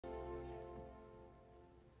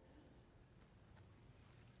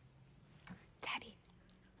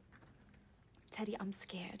Teddy, I'm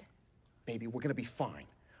scared. Baby, we're gonna be fine,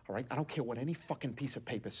 all right? I don't care what any fucking piece of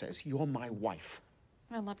paper says. You're my wife.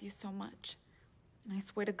 I love you so much. And I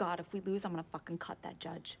swear to God, if we lose, I'm gonna fucking cut that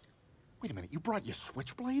judge. Wait a minute, you brought your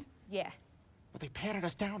switchblade? Yeah. But they patted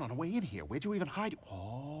us down on the way in here. Where'd you even hide?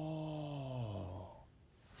 Oh.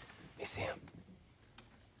 Hey, Sam.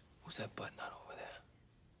 Who's that button on over there?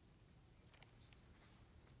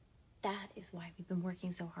 That is why we've been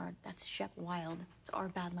working so hard. That's Shep Wild. It's our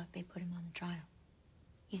bad luck they put him on the trial.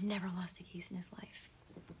 He's never lost a case in his life.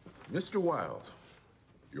 Mr. Wild,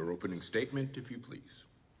 your opening statement, if you please.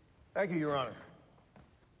 Thank you, Your Honor.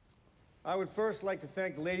 I would first like to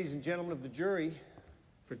thank the ladies and gentlemen of the jury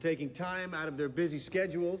for taking time out of their busy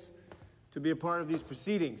schedules to be a part of these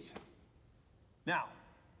proceedings. Now,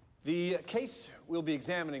 the case we'll be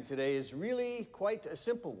examining today is really quite a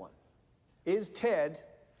simple one. Is Ted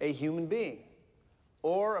a human being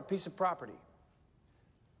or a piece of property?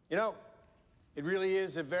 You know, it really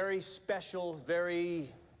is a very special, very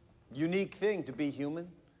unique thing to be human.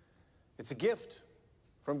 It's a gift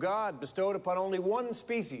from God bestowed upon only one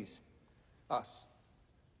species, us.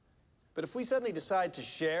 But if we suddenly decide to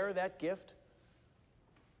share that gift,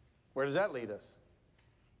 where does that lead us?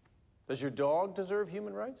 Does your dog deserve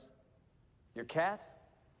human rights? Your cat?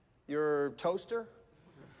 Your toaster?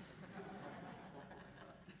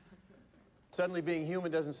 Suddenly being human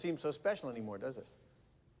doesn't seem so special anymore, does it?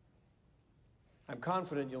 I'm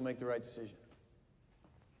confident you'll make the right decision.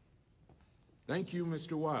 Thank you,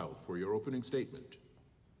 Mr. Wild, for your opening statement.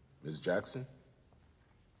 Ms. Jackson?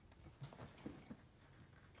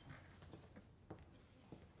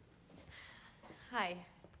 Hi.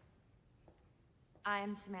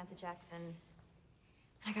 I'm Samantha Jackson.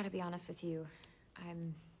 I gotta be honest with you.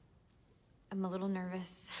 I'm a little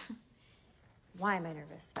nervous. Why am I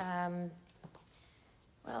nervous?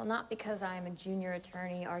 Well, not because I'm a junior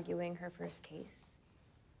attorney arguing her first case.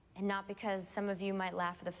 And not because some of you might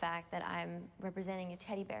laugh at the fact that I'm representing a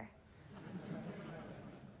teddy bear.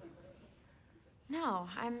 No,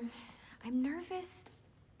 I'm nervous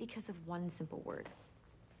because of one simple word.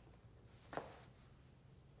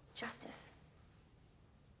 Justice.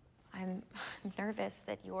 I'm nervous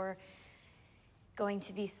that you're going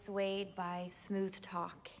to be swayed by smooth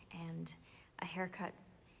talk and a haircut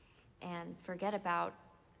and forget about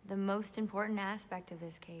the most important aspect of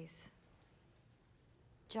this case.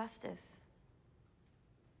 Justice.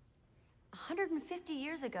 150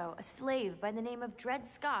 years ago, a slave by the name of Dred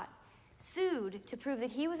Scott sued to prove that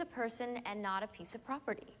he was a person and not a piece of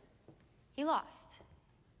property. He lost.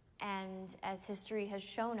 And as history has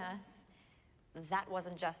shown us, that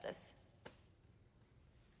wasn't justice.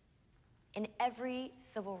 In every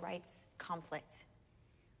civil rights conflict,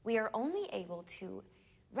 we are only able to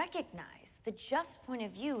recognize the just point of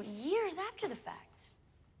view years after the fact.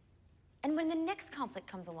 And when the next conflict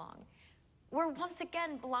comes along, we're once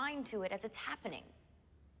again blind to it as it's happening.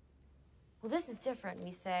 Well, this is different,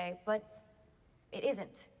 we say, but it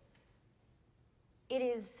isn't. It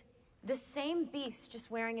is the same beast, just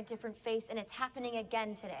wearing a different face, and it's happening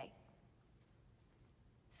again today.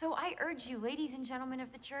 So I urge you, ladies and gentlemen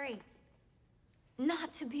of the jury,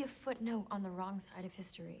 not to be a footnote on the wrong side of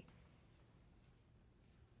history.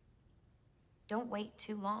 Don't wait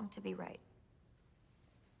too long to be right.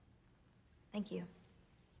 Thank you.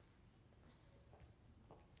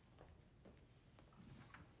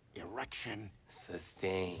 Erection.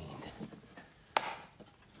 Sustained.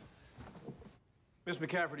 Miss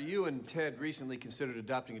McCafferty, you and Ted recently considered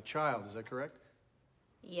adopting a child, is that correct?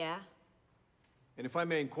 Yeah. And if I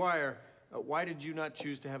may inquire, why did you not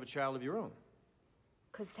choose to have a child of your own?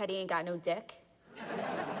 'Cause Teddy ain't got no dick.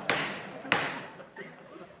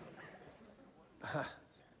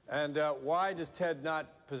 And why does Ted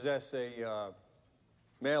not possess a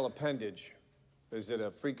male appendage? Is it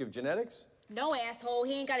a freak of genetics? No, asshole.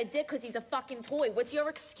 He ain't got a dick 'cause he's a fucking toy. What's your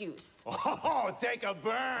excuse? Oh, take a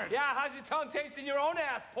burn! Yeah, how's your tongue tasting your own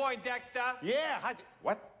ass, Poindexter? Yeah,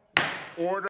 what? Order.